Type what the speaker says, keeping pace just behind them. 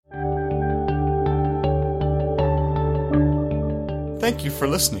Thank you for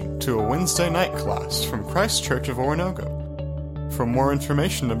listening to a Wednesday night class from Christ Church of Oronogo. For more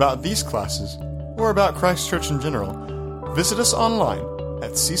information about these classes, or about Christ Church in general, visit us online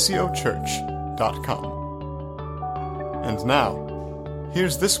at ccochurch.com. And now,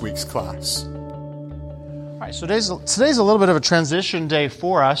 here's this week's class. All right, so today's a little bit of a transition day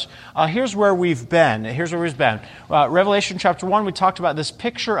for us. Here's where we've been. Revelation chapter 1, we talked about this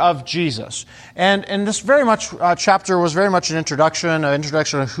picture of Jesus. And this chapter was very much an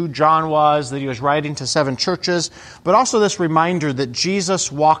introduction of who John was, that he was writing to 7 churches, but also this reminder that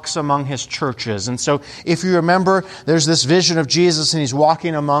Jesus walks among his churches. And so if you remember, there's this vision of Jesus and he's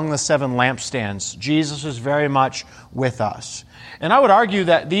walking among the 7 lampstands. Jesus is very much with us. And I would argue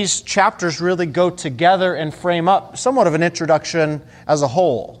that these chapters really go together and frame up somewhat of an introduction as a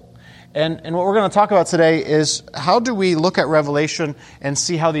whole. And what we're going to talk about today is how do we look at Revelation and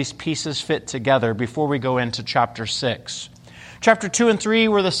see how these pieces fit together before we go into chapter 6. Chapter 2 and 3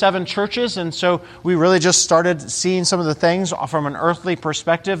 were the 7 churches, and so we really just started seeing some of the things from an earthly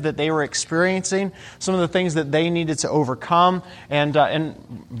perspective that they were experiencing, some of the things that they needed to overcome, and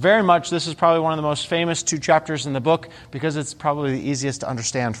very much this is probably one of the most famous 2 chapters in the book because it's probably the easiest to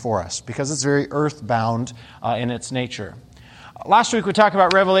understand for us, because it's very earthbound in its nature. Last week we talked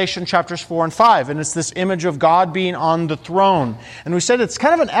about Revelation chapters 4 and 5, and it's this image of God being on the throne. And we said it's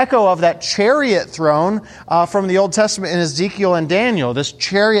kind of an echo of that chariot throne from the Old Testament in Ezekiel and Daniel, this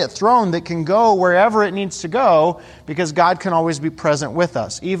chariot throne that can go wherever it needs to go because God can always be present with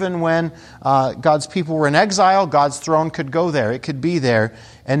us. Even when God's people were in exile, God's throne could go there, it could be there.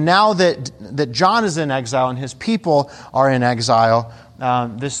 And now that John is in exile and his people are in exile,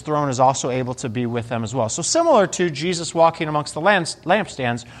 this throne is also able to be with them as well. So similar to Jesus walking amongst the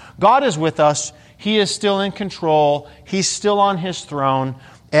lampstands, God is with us. He is still in control. He's still on his throne.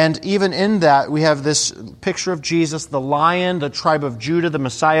 And even in that, we have this picture of Jesus, the Lion, the tribe of Judah, the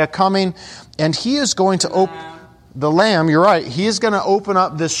Messiah coming. And he is going to open... The Lamb, you're right. He is going to open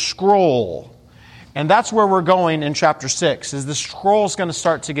up this scroll. And that's where we're going in chapter 6, is the scroll is going to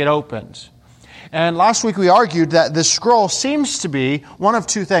start to get opened. And last week we argued that this scroll seems to be one of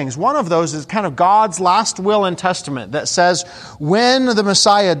 2 things. One of those is kind of God's last will and testament that says when the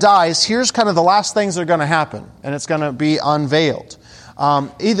Messiah dies, here's kind of the last things that are going to happen. And it's going to be unveiled.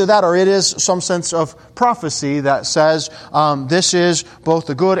 Either that or it is some sense of prophecy that says this is both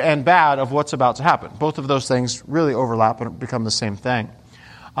the good and bad of what's about to happen. Both of those things really overlap and become the same thing.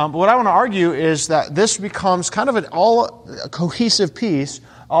 But what I want to argue is that this becomes kind of a cohesive piece,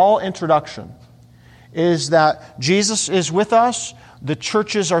 all introduction. Is that Jesus is with us, the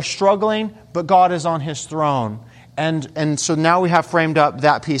churches are struggling, but God is on his throne. And so now we have framed up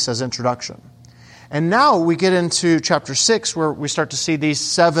that piece as introduction. And now we get into chapter 6 where we start to see these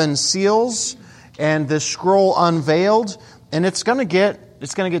 7 seals and this scroll unveiled, and it's going to get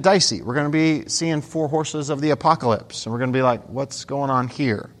dicey. We're going to be seeing 4 horses of the apocalypse, and we're going to be like, what's going on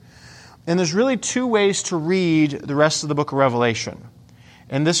here? And there's really 2 ways to read the rest of the book of Revelation.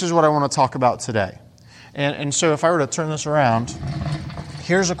 And this is what I want to talk about today. And so if I were to turn this around,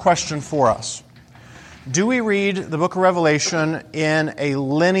 here's a question for us. Do we read the book of Revelation in a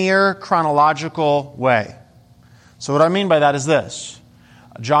linear, chronological way? So what I mean by that is this.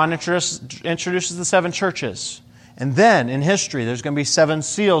 John introduces the 7 churches. And then, in history, there's going to be 7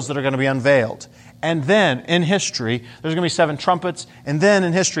 seals that are going to be unveiled. And then, in history, there's going to be 7 trumpets. And then,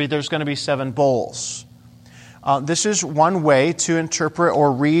 in history, there's going to be 7 bowls. This is one way to interpret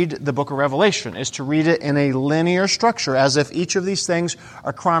or read the book of Revelation, is to read it in a linear structure, as if each of these things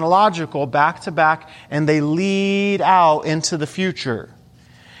are chronological, back to back, and they lead out into the future.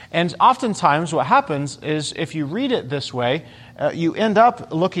 And oftentimes what happens is if you read it this way, you end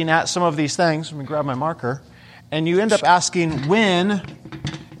up looking at some of these things. Let me grab my marker. And you end up asking, when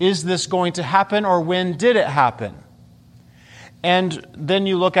is this going to happen, or when did it happen? And then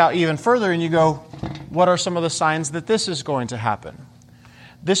you look out even further and you go, what are some of the signs that this is going to happen?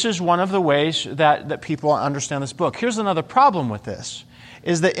 This is one of the ways that people understand this book. Here's another problem with this,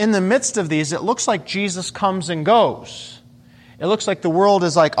 is that in the midst of these, it looks like Jesus comes and goes. It looks like the world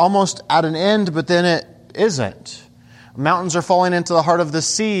is like almost at an end, but then it isn't. Mountains are falling into the heart of the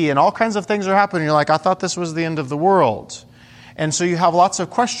sea, and all kinds of things are happening. You're like, I thought this was the end of the world. And so you have lots of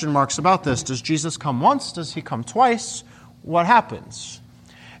question marks about this. Does Jesus come once? Does he come twice? What happens?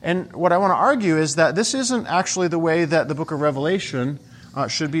 And what I want to argue is that this isn't actually the way that the book of Revelation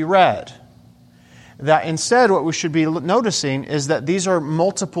should be read. That instead what we should be noticing is that these are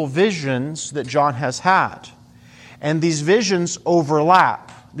multiple visions that John has had. And these visions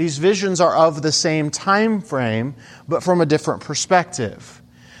overlap. These visions are of the same time frame, but from a different perspective.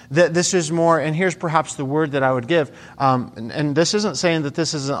 that this is more, and here's perhaps the word that I would give, and this isn't saying that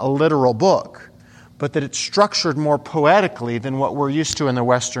this isn't a literal book, but that it's structured more poetically than what we're used to in the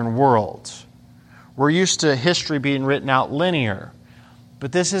Western world. We're used to history being written out linear,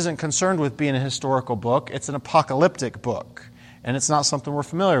 but this isn't concerned with being a historical book. It's an apocalyptic book, and it's not something we're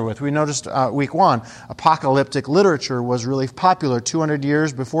familiar with. We noticed week 1, apocalyptic literature was really popular 200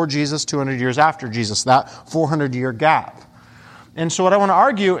 years before Jesus, 200 years after Jesus, that 400-year gap. And so what I want to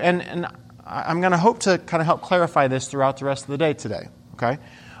argue, and I'm going to hope to kind of help clarify this throughout the rest of the day today, okay?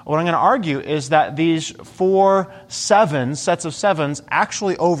 What I'm going to argue is that these 4 sevens, sets of sevens,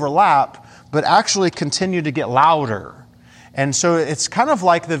 actually overlap, but actually continue to get louder. And so it's kind of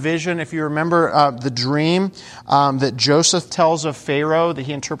like the vision, if you remember the dream that Joseph tells of Pharaoh, that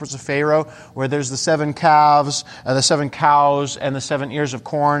he interprets of Pharaoh, where there's the 7 calves, the 7 cows, and the 7 ears of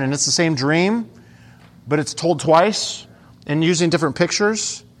corn. And it's the same dream, but it's told twice and using different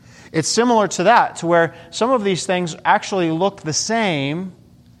pictures. It's similar to that, to where some of these things actually look the same,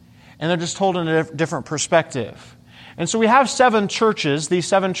 and they're just told in a different perspective. And so we have 7 churches. These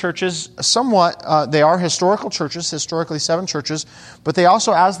 7 churches, somewhat, they are historical churches, historically 7 churches, but they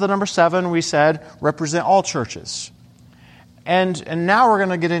also, as the number 7, we said, represent all churches. And now we're going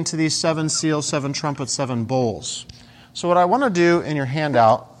to get into these 7 seals, 7 trumpets, 7 bowls. So what I want to do in your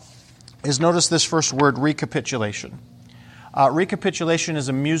handout is notice this first word, recapitulation. Recapitulation is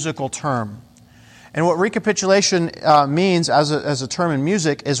a musical term. And what recapitulation means as a term in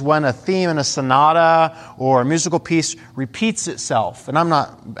music is when a theme in a sonata or a musical piece repeats itself. And I'm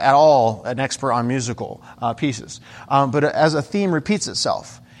not at all an expert on musical pieces, but as a theme repeats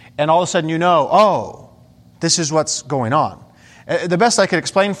itself. And all of a sudden you know, oh, this is what's going on. The best I could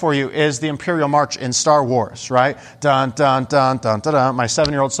explain for you is the Imperial March in Star Wars, right? Dun, dun, dun, dun, dun, dun. My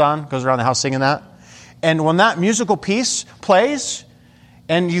 7-year-old son goes around the house singing that. And when that musical piece plays,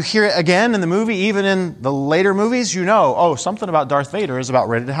 and you hear it again in the movie, even in the later movies, you know, oh, something about Darth Vader is about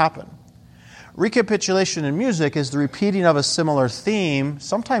ready to happen. Recapitulation in music is the repeating of a similar theme,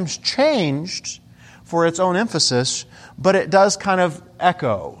 sometimes changed for its own emphasis, but it does kind of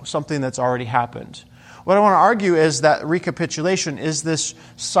echo something that's already happened. What I want to argue is that recapitulation is this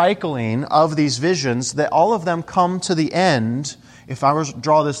cycling of these visions, that all of them come to the end. If I were to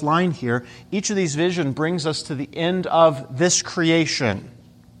draw this line here, each of these visions brings us to the end of this creation.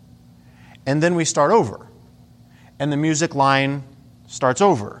 And then we start over. And the music line starts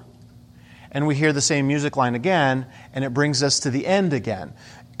over. And we hear the same music line again, and it brings us to the end again.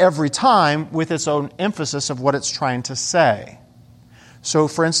 Every time with its own emphasis of what it's trying to say. So,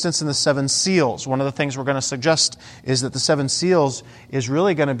 for instance, in the 7 seals, one of the things we're going to suggest is that the 7 seals is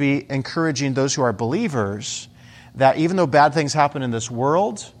really going to be encouraging those who are believers that even though bad things happen in this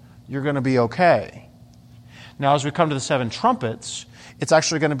world, you're going to be okay. Now, as we come to the 7 trumpets, it's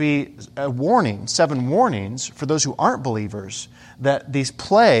actually going to be a warning, 7 warnings for those who aren't believers, that these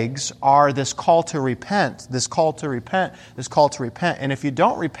plagues are this call to repent, this call to repent, this call to repent. And if you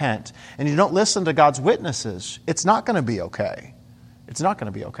don't repent and you don't listen to God's witnesses, it's not going to be okay. It's not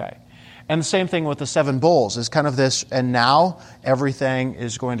going to be okay. And the same thing with the 7 bowls is kind of this, and now everything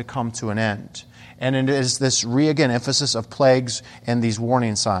is going to come to an end. And it is this, emphasis of plagues and these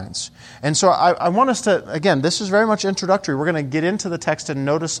warning signs. And so I want us to, again, this is very much introductory. We're going to get into the text and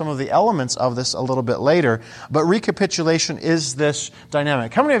notice some of the elements of this a little bit later. But recapitulation is this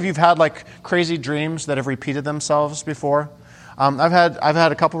dynamic. How many of you have had like crazy dreams that have repeated themselves before? I've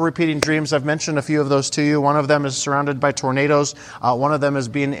had a couple repeating dreams. I've mentioned a few of those to you. One of them is surrounded by tornadoes. One of them is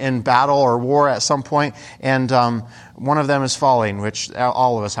being in battle or war at some point. And one of them is falling, which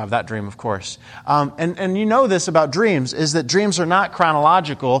all of us have that dream, of course. And you know this about dreams, is that dreams are not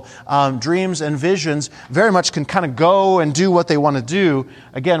chronological. Dreams and visions very much can kind of go and do what they want to do.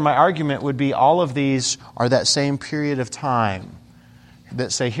 Again, my argument would be all of these are that same period of time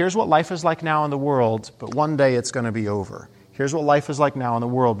that say, here's what life is like now in the world, but one day it's going to be over. Here's what life is like now in the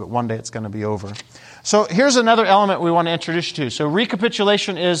world, but one day it's going to be over. So here's another element we want to introduce you to. So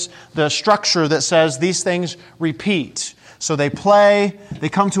recapitulation is the structure that says these things repeat. So they play, they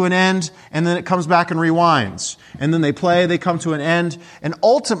come to an end, and then it comes back and rewinds. And then they play, they come to an end. And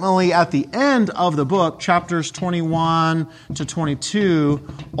ultimately, at the end of the book, chapters 21 to 22,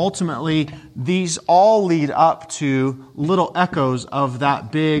 ultimately, these all lead up to little echoes of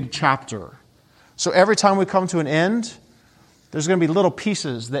that big chapter. So every time we come to an end, there's going to be little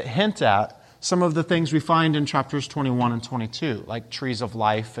pieces that hint at some of the things we find in chapters 21 and 22, like trees of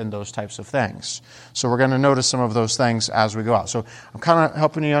life and those types of things. So we're going to notice some of those things as we go out. So I'm kind of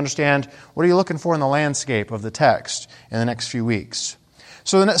helping you understand what are you looking for in the landscape of the text in the next few weeks.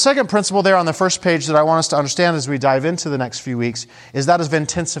 So the second principle there on the first page that I want us to understand as we dive into the next few weeks is that of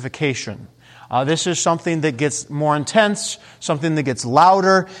intensification. This is something that gets more intense, something that gets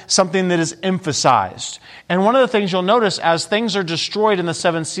louder, something that is emphasized. And one of the things you'll notice as things are destroyed in the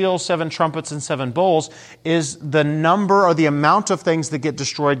 7 seals, 7 trumpets, and 7 bowls is the number or the amount of things that get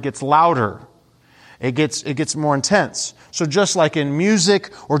destroyed gets louder. It gets more intense. So just like in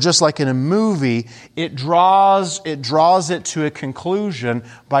music or just like in a movie, it draws it to a conclusion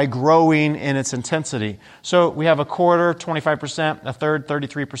by growing in its intensity. So we have a quarter, 25%, a third,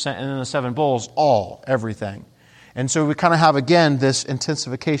 33%, and then the 7 bowls, everything. And so we kind of have, again, this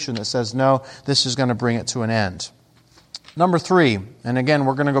intensification that says, no, this is going to bring it to an end. Number 3, and again,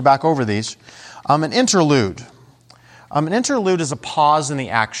 we're going to go back over these, an interlude. An interlude is a pause in the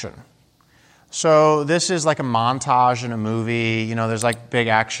action. So this is like a montage in a movie. You know, there's like big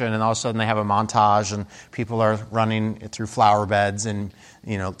action, and all of a sudden they have a montage, and people are running through flower beds and,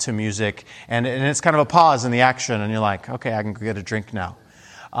 you know, to music. And it's kind of a pause in the action, and you're like, okay, I can go get a drink now.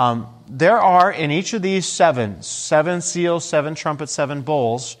 There are, in each of these 7 seals, 7 trumpets, 7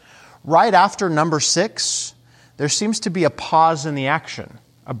 bowls, right after number 6, there seems to be a pause in the action,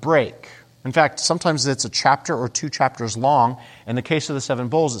 a break. In fact, sometimes it's a chapter or 2 chapters long. In the case of the 7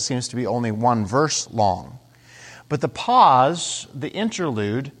 bowls, it seems to be only 1 verse long. But the pause, the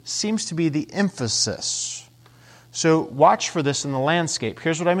interlude, seems to be the emphasis. So watch for this in the landscape.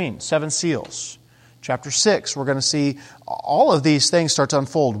 Here's what I mean. 7 seals. Chapter 6, we're going to see all of these things start to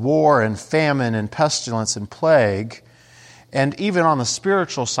unfold. War and famine and pestilence and plague. And even on the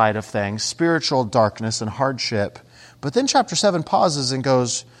spiritual side of things, spiritual darkness and hardship. But then chapter 7 pauses and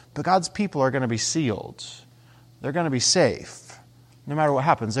goes, but God's people are going to be sealed. They're going to be safe. No matter what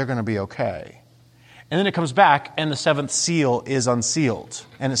happens, they're going to be okay. And then it comes back, and the 7th seal is unsealed,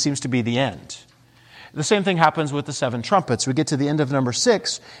 and it seems to be the end. The same thing happens with the 7 trumpets. We get to the end of number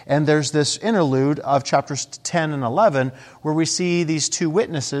 6, and there's this interlude of chapters 10 and 11, where we see these 2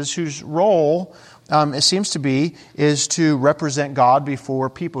 witnesses whose role, it seems to be, is to represent God before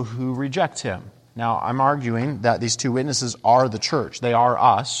people who reject Him. Now, I'm arguing that these 2 witnesses are the church. They are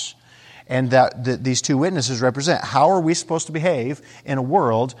us. And that these 2 witnesses represent how are we supposed to behave in a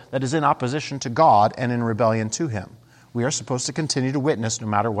world that is in opposition to God and in rebellion to Him. We are supposed to continue to witness no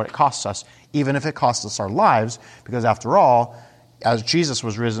matter what it costs us, even if it costs us our lives, because after all, as Jesus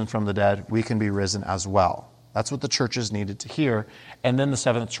was risen from the dead, we can be risen as well. That's what the churches needed to hear. And then the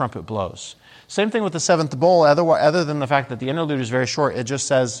 7th trumpet blows. Same thing with the 7th bowl, other than the fact that the interlude is very short. It just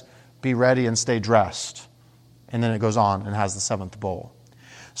says, be ready and stay dressed. And then it goes on and has the 7th bowl.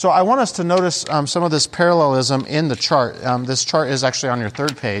 So I want us to notice some of this parallelism in the chart. This chart is actually on your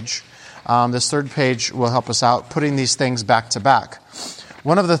 3rd page. This 3rd page will help us out putting these things back to back.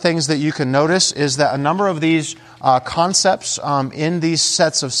 One of the things that you can notice is that a number of these concepts in these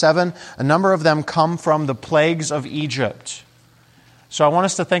sets of 7, a number of them come from the plagues of Egypt. So I want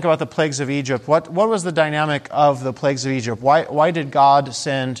us to think about the plagues of Egypt. What was the dynamic of the plagues of Egypt? Why did God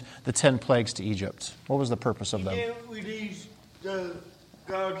send the 10 plagues to Egypt? What was the purpose of them? He didn't release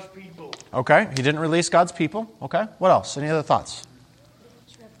God's people. Okay, He didn't release God's people. Okay, what else? Any other thoughts?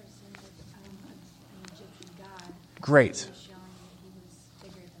 Which represented an Egyptian god. Great. Showing that he was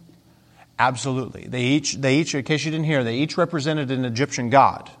bigger than them. Absolutely. They each, in case you didn't hear, they each represented an Egyptian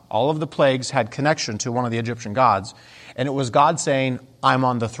god. All of the plagues had connection to one of the Egyptian gods. And it was God saying, I'm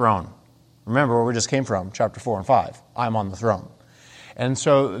on the throne. Remember where we just came from, chapter 4 and 5. I'm on the throne. And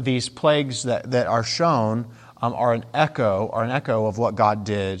so these plagues that are shown are an echo of what God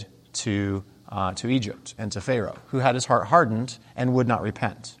did to Egypt and to Pharaoh, who had his heart hardened and would not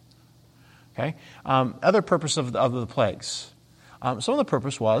repent. Okay. Other purpose of the plagues. Some of the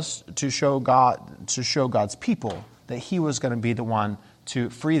purpose was to show God's people that He was going to be the one to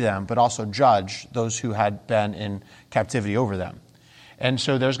free them, but also judge those who had been in captivity over them. And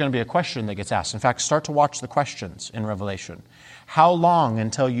so there's going to be a question that gets asked. In fact, start to watch the questions in Revelation. How long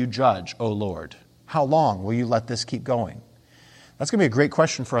until you judge, O Lord? How long will you let this keep going? That's going to be a great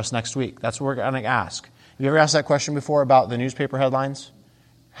question for us next week. That's what we're going to ask. Have you ever asked that question before about the newspaper headlines?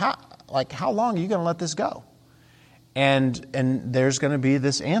 How long are you going to let this go? And there's going to be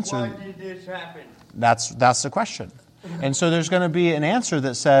this answer. Why did this happen? That's the question. And so there's going to be an answer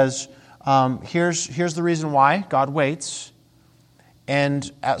that says, here's the reason why God waits. And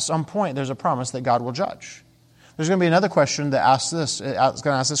at some point, there's a promise that God will judge. There's going to be another question that asks this. It's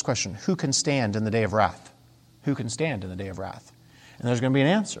going to ask this question: who can stand in the day of wrath? Who can stand in the day of wrath? And there's going to be an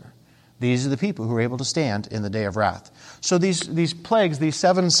answer. These are the people who are able to stand in the day of wrath. So these plagues, these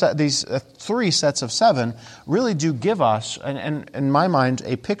 3 sets of 7, really do give us, in my mind,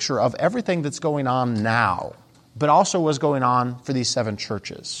 a picture of everything that's going on now but also what's going on for these 7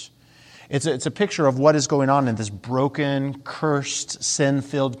 churches. It's a picture of what is going on in this broken, cursed,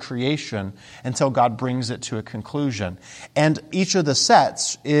 sin-filled creation until God brings it to a conclusion. And each of the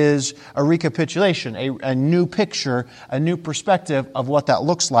sets is a recapitulation, a new picture, a new perspective of what that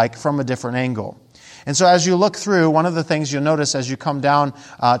looks like from a different angle. And so as you look through, one of the things you'll notice as you come down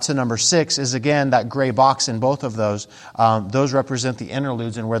to number 6 is, again, that gray box in both of those. Those represent the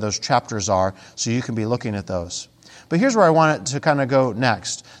interludes and where those chapters are, so you can be looking at those. But here's where I want it to kind of go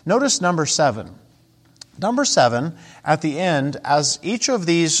next. Notice number 7. Number 7, at the end, as each of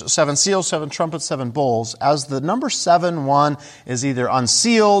these 7 seals, 7 trumpets, 7 bowls, as the number 7 one is either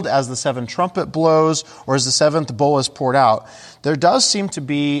unsealed, as the 7th trumpet blows, or as the 7th bowl is poured out, there does seem to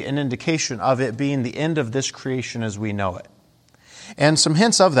be an indication of it being the end of this creation as we know it. And some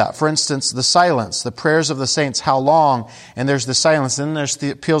hints of that. For instance, the silence, the prayers of the saints, how long? And there's the silence. Then there's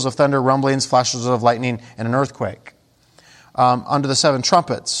the peals of thunder, rumblings, flashes of lightning, and an earthquake. Under the 7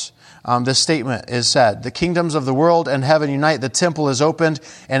 trumpets, this statement is said, the kingdoms of the world and heaven unite, the temple is opened,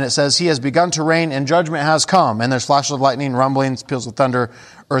 and it says, he has begun to reign, and judgment has come. And there's flashes of lightning, rumblings, peals of thunder,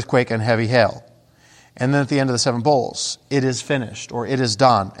 earthquake, and heavy hail. And then at the end of the 7 bowls, it is finished, or it is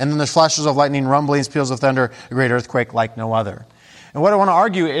done. And then there's flashes of lightning, rumblings, peals of thunder, a great earthquake like no other. And what I want to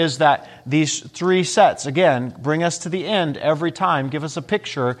argue is that these 3 sets, again, bring us to the end every time, give us a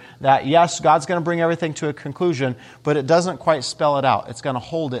picture that, yes, God's going to bring everything to a conclusion, but it doesn't quite spell it out. It's going to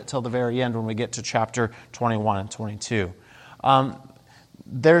hold it till the very end when we get to chapter 21 and 22.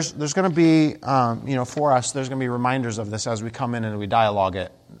 There's going to be, for us, there's going to be reminders of this as we come in and we dialogue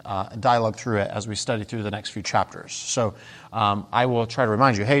through it as we study through the next few chapters. So I will try to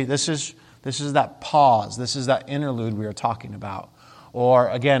remind you, hey, this is that pause, this is that interlude we were talking about. Or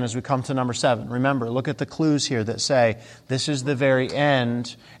again, as we come to number 7, remember, look at the clues here that say this is the very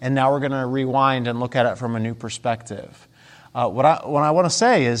end, and now we're going to rewind and look at it from a new perspective. What I want to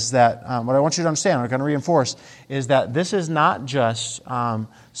say is that, what I want you to understand, I'm going to reinforce, is that this is not just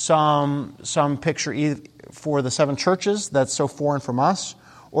some picture for the 7 churches that's so foreign from us,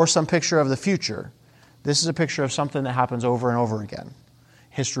 or some picture of the future. This is a picture of something that happens over and over again.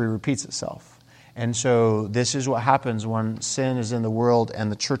 History repeats itself. And so this is what happens when sin is in the world and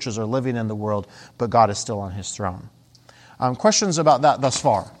the churches are living in the world, but God is still on His throne. Questions about that thus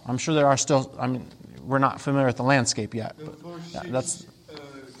far? I'm sure there are still, we're not familiar with the landscape yet. Seals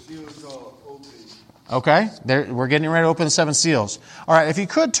are open. Okay, we're getting ready to open the 7 seals. All right, if you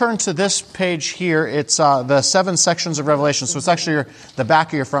could turn to this page here, it's the 7 sections of Revelation. So it's actually the back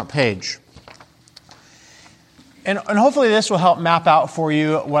of your front page. And hopefully this will help map out for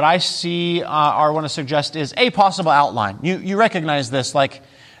you what I see or want to suggest is a possible outline. You recognize this, like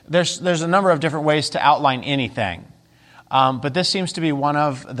there's a number of different ways to outline anything. But this seems to be one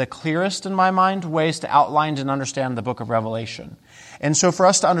of the clearest, in my mind, ways to outline and understand the book of Revelation. And so for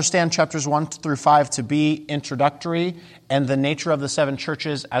us to understand chapters 1 through 5 to be introductory and the nature of the 7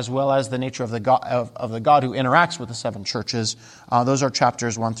 churches as well as the nature of the God who interacts with the 7 churches, those are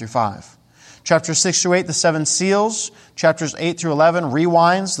chapters 1 through 5. Chapters 6 through 8, the 7 seals. Chapters 8 through 11,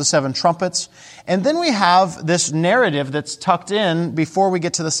 rewinds, the 7 trumpets. And then we have this narrative that's tucked in before we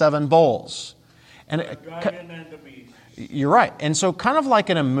get to the 7 bowls. And Dragon and the beast. You're right. And so kind of like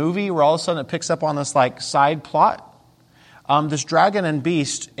in a movie where all of a sudden it picks up on this like side plot, this dragon and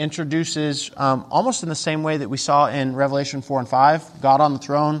beast introduces, almost in the same way that we saw in Revelation 4 and 5, God on the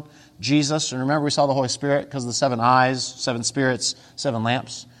throne, Jesus. And remember we saw the Holy Spirit because of the 7 eyes, 7 spirits, 7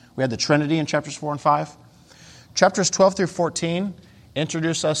 lamps. We had the Trinity in chapters 4 and 5. Chapters 12 through 14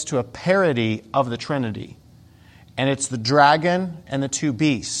 introduce us to a parody of the Trinity. And it's the dragon and the 2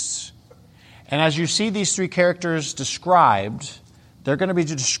 beasts. And as you see these 3 characters described, they're going to be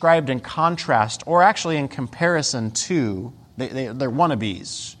described in contrast, or actually in comparison to, they're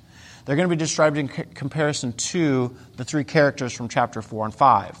wannabes. They're going to be described in comparison to the 3 characters from chapter 4 and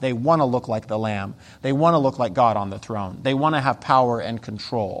 5. They want to look like the Lamb. They want to look like God on the throne. They want to have power and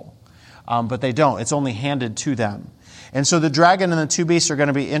control. But they don't. It's only handed to them. And so the dragon and the 2 beasts are going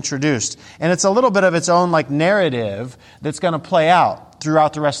to be introduced. And it's a little bit of its own like narrative that's going to play out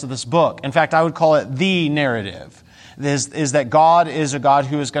throughout the rest of this book. In fact, I would call it the narrative. Is that God is a God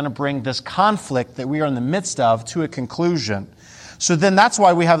who is going to bring this conflict that we are in the midst of to a conclusion. So then that's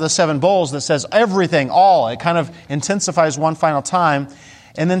why we have the 7 bowls that says everything, all. It kind of intensifies one final time.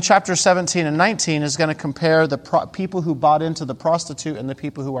 And then chapter 17 and 19 is going to compare the people who bought into the prostitute and the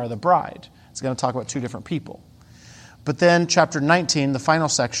people who are the bride. It's going to talk about 2 different people. But then chapter 19, the final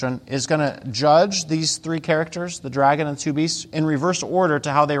section, is going to judge these 3 characters, the dragon and the 2 beasts, in reverse order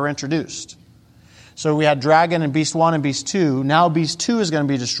to how they were introduced. So we had dragon and beast 1 and beast 2. Now beast 2 is going to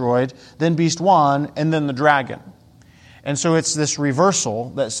be destroyed, then beast 1, and then the dragon. And so it's this reversal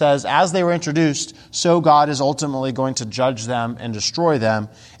that says, as they were introduced, so God is ultimately going to judge them and destroy them.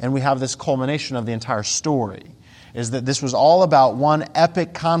 And we have this culmination of the entire story, is that this was all about one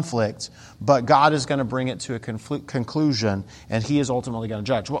epic conflict, but God is going to bring it to a conclusion, and He is ultimately going to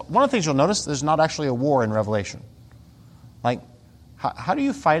judge. Well, one of the things you'll notice, there's not actually a war in Revelation. Like, how do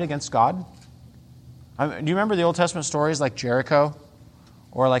you fight against God? Do you remember the Old Testament stories like Jericho?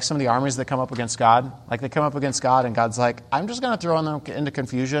 Or like some of the armies that come up against God. Like they come up against God and God's like, I'm just going to throw them into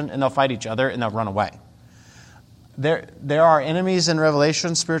confusion and they'll fight each other and they'll run away. There are enemies in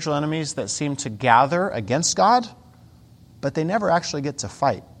Revelation, spiritual enemies that seem to gather against God, but they never actually get to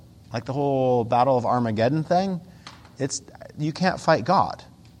fight. Like the whole Battle of Armageddon thing, you can't fight God.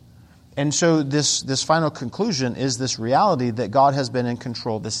 And so this final conclusion is this reality that God has been in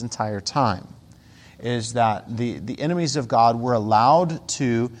control this entire time. Is that the enemies of God were allowed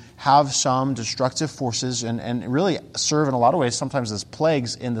to have some destructive forces and really serve in a lot of ways, sometimes as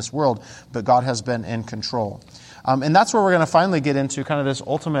plagues in this world, but God has been in control. And that's where we're going to finally get into kind of this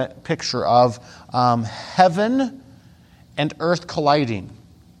ultimate picture of heaven and earth colliding.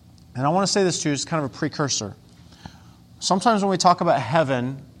 And I want to say this to you as kind of a precursor. Sometimes when we talk about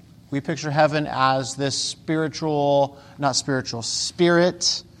heaven, we picture heaven as this spirit,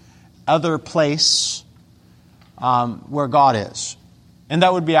 other place where God is. And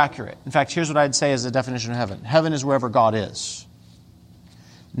that would be accurate. In fact, here's what I'd say as a definition of heaven. Heaven is wherever God is.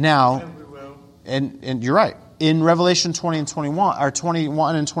 Now, and you're right. In Revelation 20 and 21, or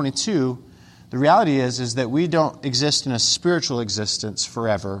 21 and 22, the reality is that we don't exist in a spiritual existence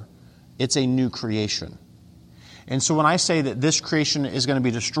forever. It's a new creation. And so when I say that this creation is going to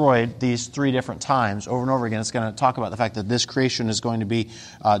be destroyed these 3 different times, over and over again, it's going to talk about the fact that this creation is going to be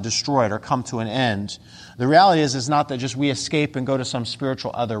destroyed or come to an end. The reality is not that just we escape and go to some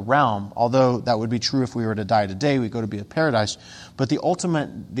spiritual other realm, although that would be true if we were to die today, we go to be a paradise. But the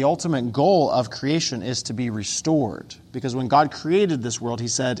ultimate goal of creation is to be restored. Because when God created this world, He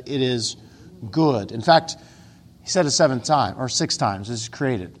said it is good. In fact, He said it 6 times, it's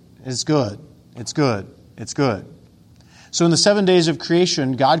created. It's good. It's good. It's good. So in the 7 days of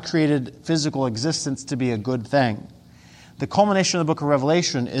creation, God created physical existence to be a good thing. The culmination of the book of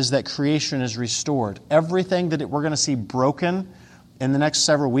Revelation is that creation is restored. Everything that we're going to see broken in the next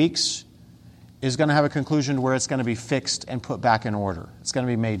several weeks is going to have a conclusion where it's going to be fixed and put back in order. It's going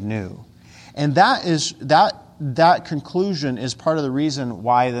to be made new. And that conclusion is part of the reason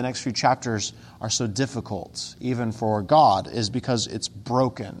why the next few chapters are so difficult, even for God, is because it's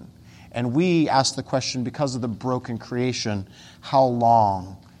broken. And we ask the question, because of the broken creation, how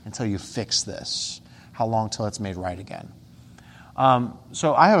long until you fix this? How long till it's made right again?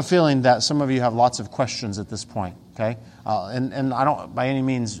 So I have a feeling that some of you have lots of questions at this point, okay? And I don't by any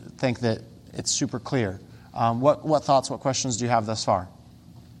means think that it's super clear. What thoughts, what questions do you have thus far?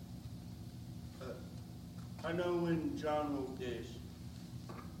 I know when John wrote this.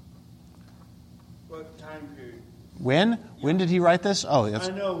 What time period? When? When did he write this? Oh, I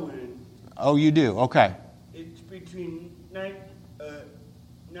know when. Oh, you do? Okay. It's between 90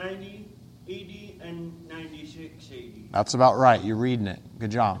 AD and 96 AD. That's about right. You're reading it. Good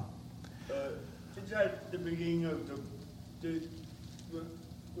job. It's at the beginning of the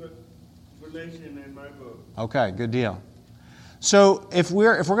relation in my book. Okay, good deal. So if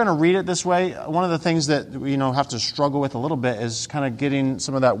we're going to read it this way, one of the things that have to struggle with a little bit is kind of getting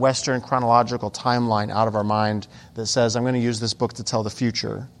some of that Western chronological timeline out of our mind that says, I'm going to use this book to tell the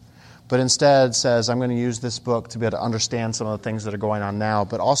future. But instead says, I'm going to use this book to be able to understand some of the things that are going on now,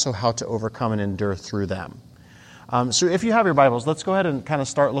 but also how to overcome and endure through them. So if you have your Bibles, let's go ahead and kind of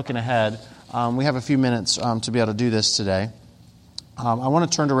start looking ahead. We have a few minutes to be able to do this today. I want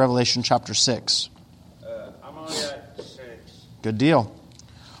to turn to Revelation chapter 6. I'm only at 6. Good deal.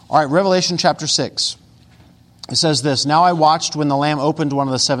 All right, Revelation chapter 6. It says this, Now I watched when the Lamb opened one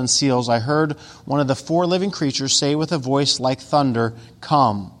of the 7 seals. I heard one of the 4 living creatures say with a voice like thunder,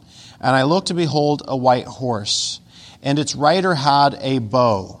 Come. And I looked to behold a white horse, and its rider had a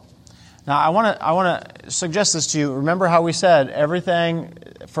bow. Now, I want to suggest this to you. Remember how we said everything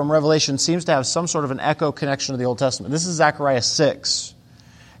from Revelation seems to have some sort of an echo connection to the Old Testament. This is Zechariah 6,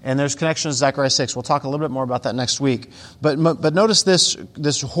 and there's connection to Zechariah 6. We'll talk a little bit more about that next week. But notice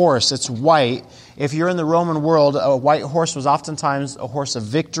this horse. It's white. If you're in the Roman world, a white horse was oftentimes a horse of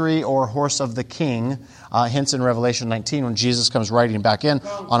victory or a horse of the king. Hence in Revelation 19 when Jesus comes riding back in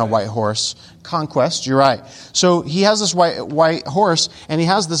on a white horse. Conquest, you're right. So he has this white horse, and he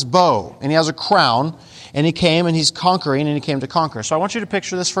has this bow, and he has a crown, and he came and he's conquering, and he came to conquer. So I want you to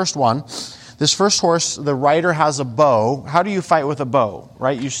picture this first one. This first horse, the rider has a bow. How do you fight with a bow,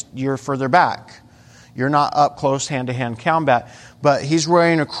 right? You're further back. You're not up close, hand-to-hand combat. But he's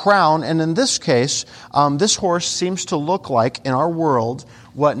wearing a crown, and in this case, this horse seems to look like, in our world,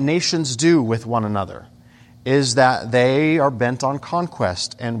 what nations do with one another, is that they are bent on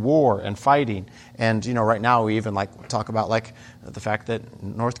conquest and war and fighting. And, right now we even talk about the fact that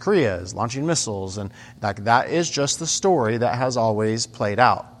North Korea is launching missiles, and that is just the story that has always played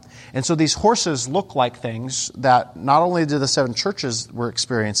out. And so these horses look like things that not only do the seven churches were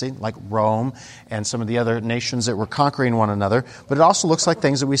experiencing, like Rome and some of the other nations that were conquering one another, but it also looks like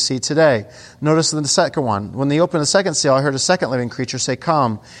things that we see today. Notice in the second one, when they opened the second seal, I heard a second living creature say,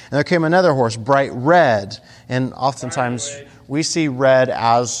 "Come." And there came another horse, bright red. And oftentimes we see red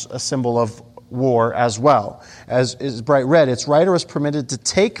as a symbol of war as well. As is bright red, its rider was permitted to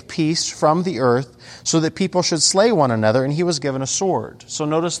take peace from the earth so that people should slay one another, and he was given a sword. So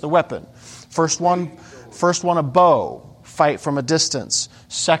notice the weapon. First one a bow, fight from a distance.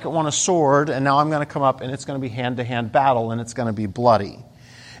 Second one a sword, and now I'm going to come up and it's going to be hand-to-hand battle and it's going to be bloody.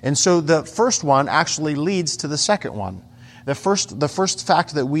 And so the first one actually leads to the second one. The first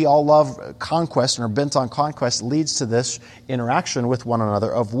fact that we all love conquest and are bent on conquest leads to this interaction with one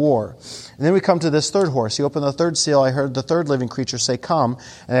another of war. And then we come to this third horse. He opened the third seal. I heard the third living creature say, "Come."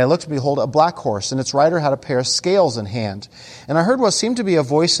 And I looked, and behold, a black horse, and its rider had a pair of scales in hand. And I heard what seemed to be a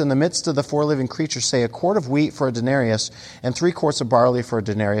voice in the midst of the four living creatures say, "A quart of wheat for a denarius, and 3 quarts of barley for a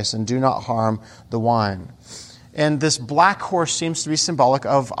denarius, and do not harm the wine." And this black horse seems to be symbolic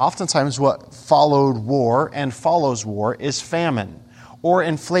of oftentimes what followed war and follows war is famine or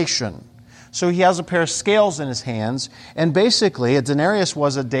inflation. So he has a pair of scales in his hands, and basically a denarius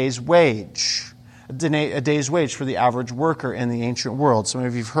was a day's wage. A day's wage for the average worker in the ancient world. Some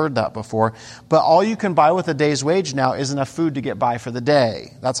of you have heard that before. But all you can buy with a day's wage now is enough food to get by for the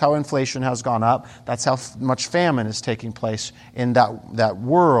day. That's how inflation has gone up. That's how much famine is taking place in that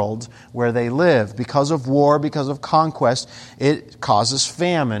world where they live. Because of war, because of conquest, it causes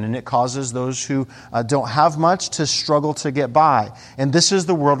famine, and it causes those who don't have much to struggle to get by. And this is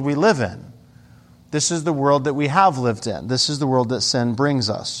the world we live in. This is the world that we have lived in. This is the world that sin brings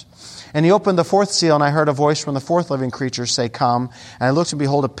us. And he opened the fourth seal, and I heard a voice from the fourth living creature say, "Come." And I looked, and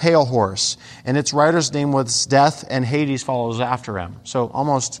behold, a pale horse. And its rider's name was Death, and Hades follows after him. So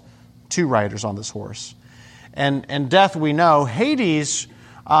almost 2 riders on this horse. And Death, we know. Hades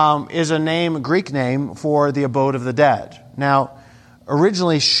is a Greek name for the abode of the dead. Now,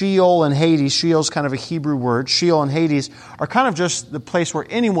 originally Sheol and Hades, Sheol's kind of a Hebrew word. Sheol and Hades are kind of just the place where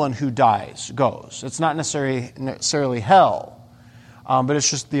anyone who dies goes. It's not necessarily hell. But it's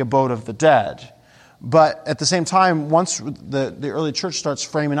just the abode of the dead. But at the same time, once the early church starts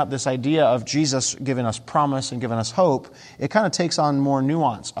framing up this idea of Jesus giving us promise and giving us hope, it kind of takes on more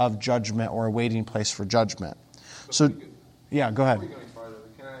nuance of judgment or a waiting place for judgment. So, yeah, go ahead. Before we go any farther,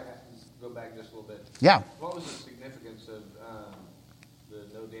 can I go back just a little bit? Yeah. What was the significance of the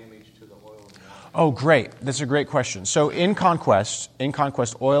no damage to the oil and wine? Oh, great. That's a great question. So in conquest,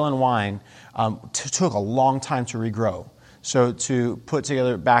 oil and wine took a long time to regrow. So to put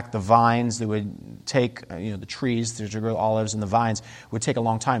together back the vines that would take, the trees to grow olives and the vines would take a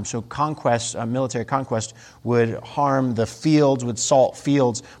long time. So military conquest would harm the fields, would salt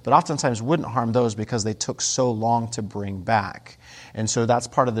fields, but oftentimes wouldn't harm those because they took so long to bring back. And so that's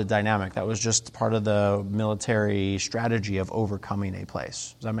part of the dynamic. That was just part of the military strategy of overcoming a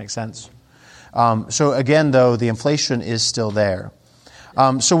place. Does that make sense? So again, though, the inflation is still there.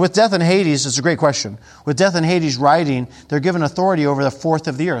 So with Death and Hades, it's a great question. With Death and Hades riding, they're given authority over the fourth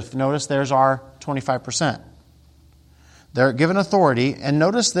of the earth. Notice there's our 25%. They're given authority, and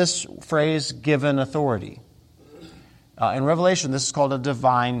notice this phrase, given authority. In Revelation, this is called a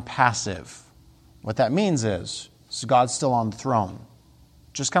divine passive. What that means is God's still on the throne.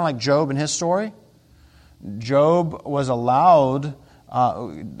 Just kind of like Job and his story. Job was allowed,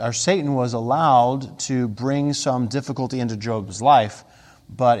 Satan was allowed to bring some difficulty into Job's life,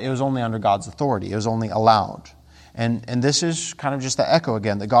 but it was only under God's authority. It was only allowed. And this is kind of just the echo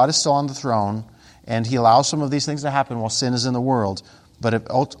again, that God is still on the throne, and He allows some of these things to happen while sin is in the world, but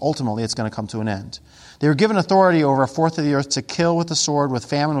ultimately it's going to come to an end. They were given authority over a fourth of the earth to kill with the sword, with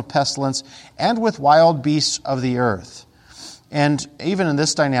famine, with pestilence, and with wild beasts of the earth. And even in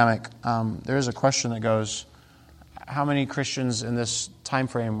this dynamic, there is a question that goes, how many Christians in this time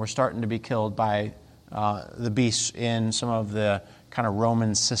frame were starting to be killed by the beasts in some of the kind of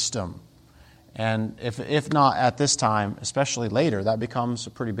Roman system? And if not at this time, especially later, that becomes a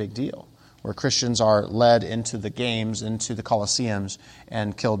pretty big deal, where Christians are led into the games, into the Colosseums,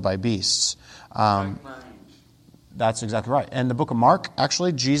 and killed by beasts. That's exactly right. And the book of Mark,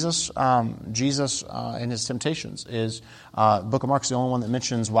 actually, Jesus in his temptations is, book of Mark is the only one that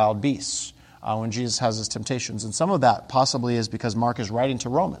mentions wild beasts when Jesus has his temptations. And some of that possibly is because Mark is writing to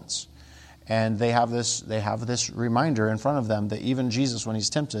Romans. And they have this reminder in front of them that even Jesus, when he's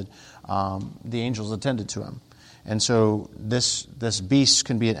tempted, the angels attended to him. And so this beast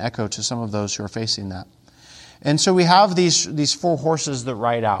can be an echo to some of those who are facing that. And so we have these 4 horses that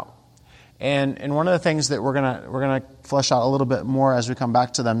ride out. And one of the things that we're gonna flesh out a little bit more as we come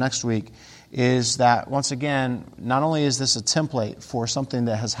back to them next week is that, once again, not only is this a template for something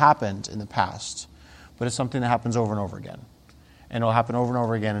that has happened in the past, but it's something that happens over and over again. And it'll happen over and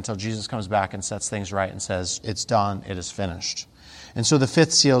over again until Jesus comes back and sets things right and says, it's done, it is finished. And so the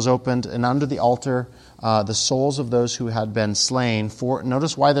 5th seal is opened, and under the altar, the souls of those who had been slain,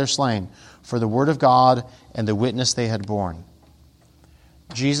 notice why they're slain, for the word of God and the witness they had borne.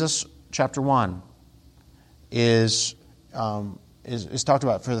 Jesus, chapter 1, is talked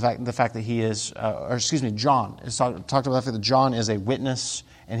about for the fact that he is, John is talked about the fact that John is a witness,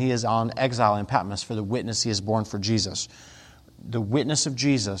 and he is on exile in Patmos for the witness he has borne for Jesus. The witness of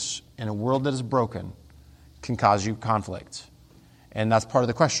Jesus in a world that is broken can cause you conflict. And that's part of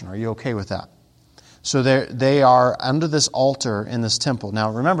the question. Are you okay with that? So they are under this altar in this temple.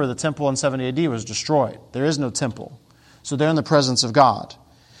 Now remember, the temple in 70 AD was destroyed. There is no temple. So they're in the presence of God.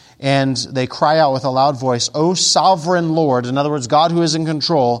 And they cry out with a loud voice, O sovereign Lord, in other words, God who is in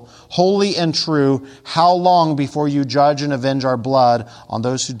control, holy and true, how long before you judge and avenge our blood on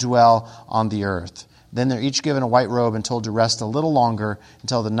those who dwell on the earth? Then they're each given a white robe and told to rest a little longer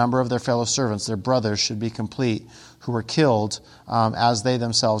until the number of their fellow servants, their brothers, should be complete, who were killed as they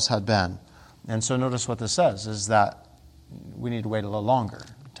themselves had been. And so notice what this says, is that we need to wait a little longer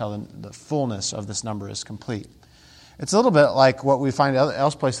until the fullness of this number is complete. It's a little bit like what we find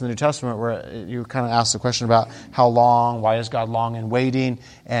elsewhere in the New Testament, where you kind of ask the question about how long, why is God long in waiting,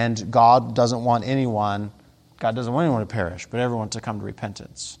 and God doesn't want anyone to perish, but everyone to come to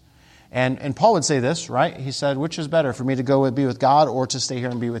repentance. And Paul would say this, right? He said, which is better, for me to go and be with God or to stay here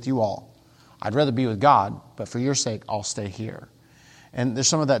and be with you all? I'd rather be with God, but for your sake, I'll stay here. And there's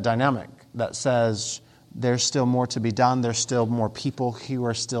some of that dynamic that says there's still more to be done. There's still more people who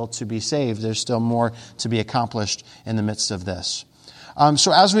are still to be saved. There's still more to be accomplished in the midst of this.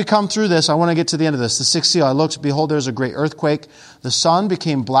 So as we come through this, I want to get to the end of this. The 6th seal, I looked, behold, there's a great earthquake. The sun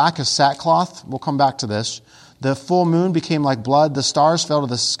became black as sackcloth. We'll come back to this. The full moon became like blood. The stars fell to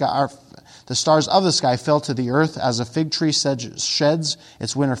the sky. The stars of the sky fell to the earth as a fig tree sheds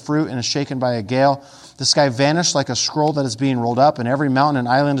its winter fruit and is shaken by a gale. The sky vanished like a scroll that is being rolled up, and every mountain and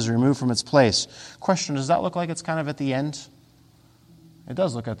island is removed from its place. Question, does that look like it's kind of at the end? It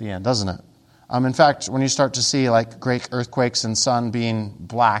does look at the end, doesn't it? In fact, when you start to see like great earthquakes and sun being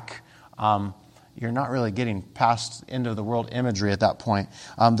black, you're not really getting past end of the world imagery at that point.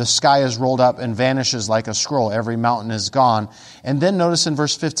 The sky is rolled up and vanishes like a scroll. Every mountain is gone. And then notice in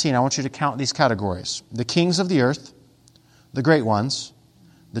verse 15, I want you to count these categories. The kings of the earth, the great ones,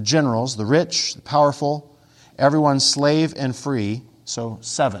 the generals, the rich, the powerful, everyone slave and free. So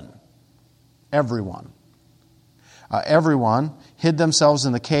 7. Everyone. Everyone hid themselves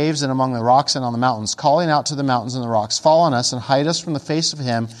in the caves and among the rocks and on the mountains, calling out to the mountains and the rocks, fall on us and hide us from the face of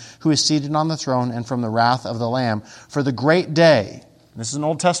him who is seated on the throne and from the wrath of the Lamb. For the great day, this is an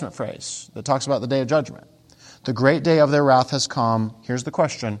Old Testament phrase that talks about the day of judgment. The great day of their wrath has come. Here's the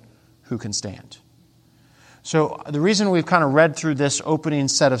question, who can stand? So the reason we've kind of read through this opening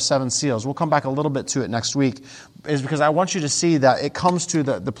set of 7 seals, we'll come back a little bit to it next week, is because I want you to see that it comes to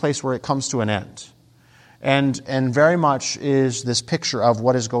the place where it comes to an end. And very much is this picture of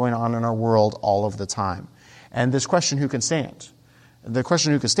what is going on in our world all of the time. And this question, who can stand? The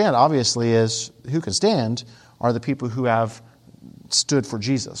question who can stand, obviously, is who can stand are the people who have stood for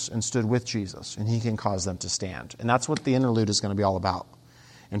Jesus and stood with Jesus, and he can cause them to stand. And that's what the interlude is going to be all about.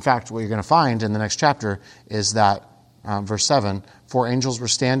 In fact, what you're going to find in the next chapter is that, verse 7, 4 angels were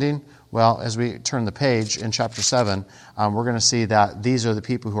standing. Well, as we turn the page in chapter 7, we're going to see that these are the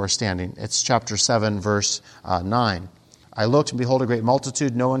people who are standing. It's chapter 7, verse 9. I looked, and behold, a great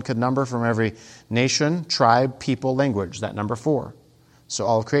multitude no one could number, from every nation, tribe, people, language. That number 4. So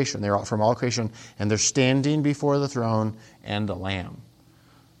all of creation. They're from all creation, and they're standing before the throne and the Lamb.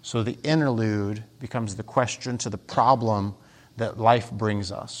 So the interlude becomes the question to the problem that life brings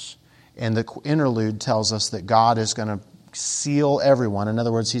us. And the interlude tells us that God is going to seal everyone. In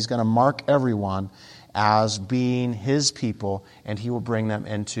other words, he's going to mark everyone as being his people, and he will bring them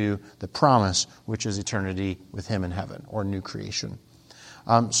into the promise, which is eternity with him in heaven, or new creation.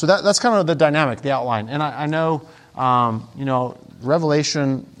 So that's kind of the dynamic, the outline. And I know,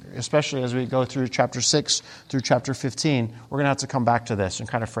 Revelation especially as we go through chapter 6 through chapter 15, we're going to have to come back to this and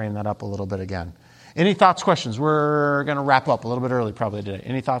kind of frame that up a little bit again. Any thoughts, questions? We're going to wrap up a little bit early probably today.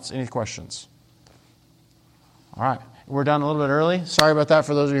 Any thoughts, any questions? All right. We're done a little bit early. Sorry about that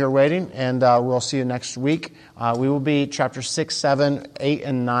for those of you who are waiting, and we'll see you next week. We will be chapter 6, 7, 8,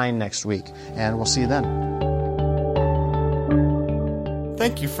 and 9 next week, and we'll see you then.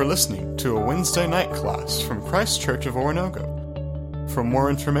 Thank you for listening to a Wednesday night class from Christ Church of Oronogo. For more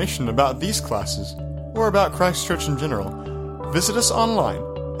information about these classes, or about Christ Church in general, visit us online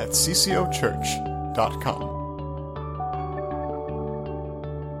at ccochurch.com.